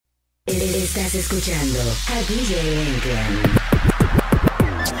Estás escuchando a DJ Enclan.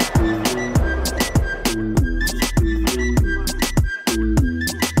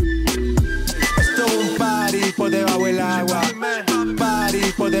 Esto es un party por debajo del agua.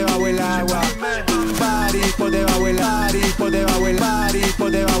 Party por debajo del agua. Party por debajo del party, por debajo del party,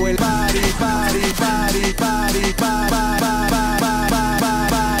 por debajo del party, party, party, party,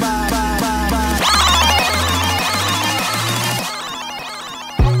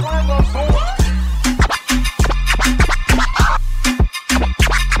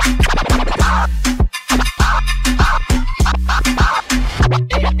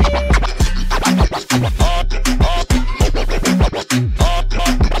 Oh